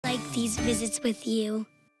these visits with you.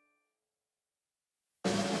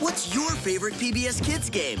 What's your favorite PBS Kids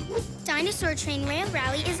game? Dinosaur Train Rail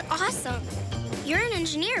Rally is awesome. You're an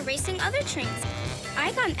engineer racing other trains.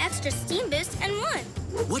 I got an extra steam boost and won.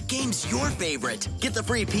 What game's your favorite? Get the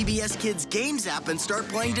free PBS Kids Games app and start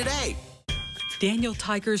playing today. Daniel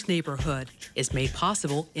Tiger's Neighborhood is made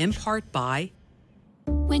possible in part by...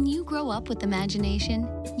 When you grow up with imagination,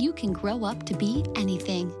 you can grow up to be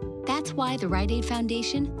anything. That's why the Rite Aid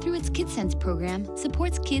Foundation, through its KidSense program,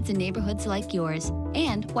 supports kids in neighborhoods like yours,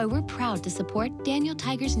 and why we're proud to support Daniel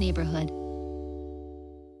Tiger's Neighborhood.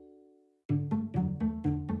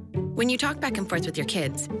 When you talk back and forth with your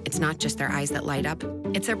kids, it's not just their eyes that light up,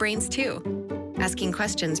 it's their brains too. Asking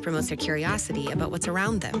questions promotes their curiosity about what's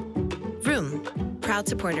around them. Vroom, proud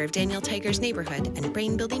supporter of Daniel Tiger's Neighborhood and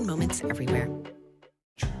brain-building moments everywhere.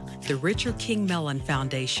 The Richard King Mellon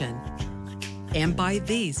Foundation, and by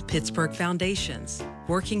these Pittsburgh foundations,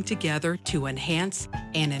 working together to enhance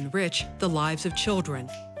and enrich the lives of children,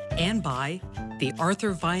 and by the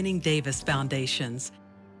Arthur Vining Davis Foundations,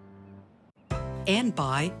 and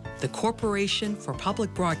by the Corporation for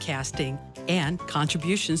Public Broadcasting and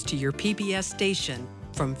contributions to your PBS station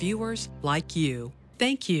from viewers like you.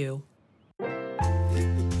 Thank you.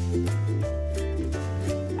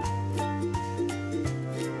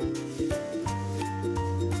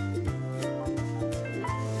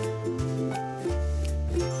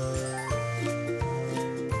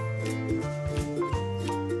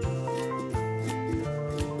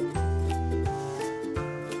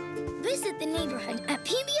 Visit the neighborhood at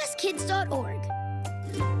pbskids.org.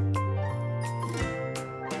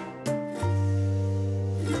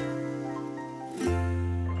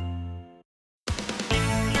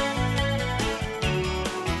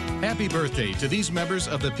 Happy birthday to these members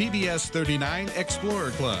of the PBS 39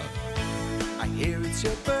 Explorer Club. I hear it's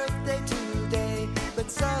your birthday today.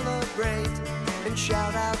 Let's celebrate and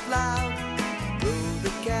shout out loud. Blow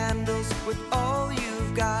the candles with all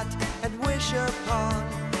you've got and wish upon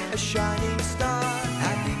a shining star.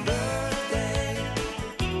 Happy birthday.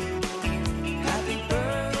 Happy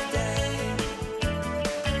birthday.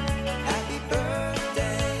 Happy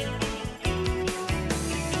birthday.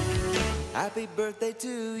 Happy birthday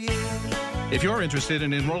to you. If you're interested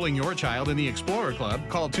in enrolling your child in the Explorer Club,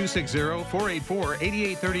 call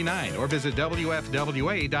 260-484-8839 or visit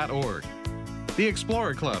WFWA.org. The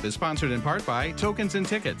Explorer Club is sponsored in part by Tokens and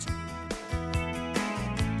Tickets.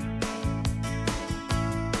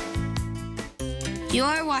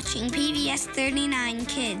 You're watching PBS 39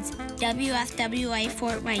 Kids, WFWA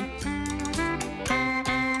Fort Wayne.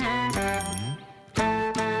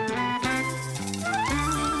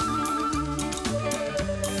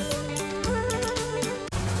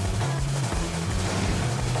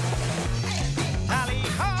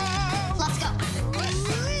 Let's go.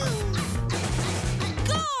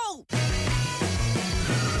 Go!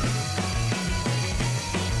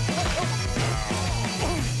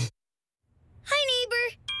 Hi, neighbor.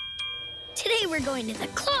 Today we're going to the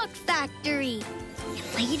clock factory. And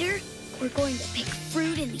later, we're going to pick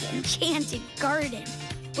fruit in the enchanted garden.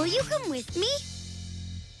 Will you come with me?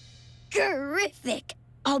 Terrific.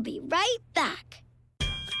 I'll be right back.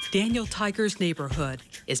 Daniel Tiger's Neighborhood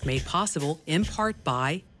is made possible in part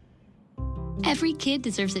by... Every kid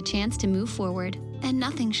deserves a chance to move forward, and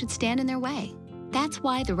nothing should stand in their way. That's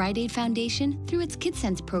why the Rite Aid Foundation, through its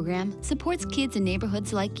KidSense program, supports kids in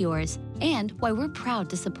neighborhoods like yours, and why we're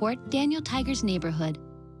proud to support Daniel Tiger's Neighborhood.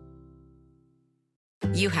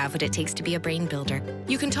 You have what it takes to be a brain builder.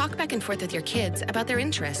 You can talk back and forth with your kids about their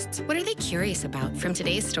interests. What are they curious about from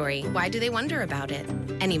today's story? Why do they wonder about it?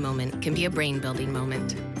 Any moment can be a brain-building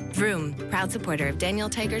moment. Vroom, proud supporter of Daniel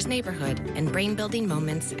Tiger's Neighborhood and brain-building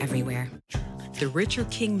moments everywhere. The Richard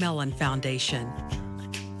King Mellon Foundation,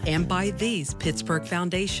 and by these Pittsburgh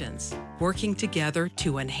foundations, working together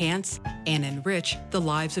to enhance and enrich the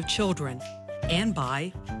lives of children, and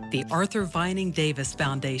by the Arthur Vining Davis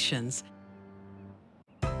Foundations,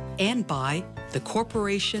 and by the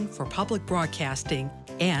Corporation for Public Broadcasting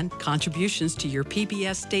and contributions to your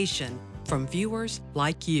PBS station from viewers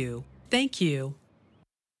like you. Thank you.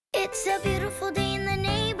 It's a beautiful day in the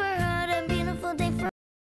neighborhood.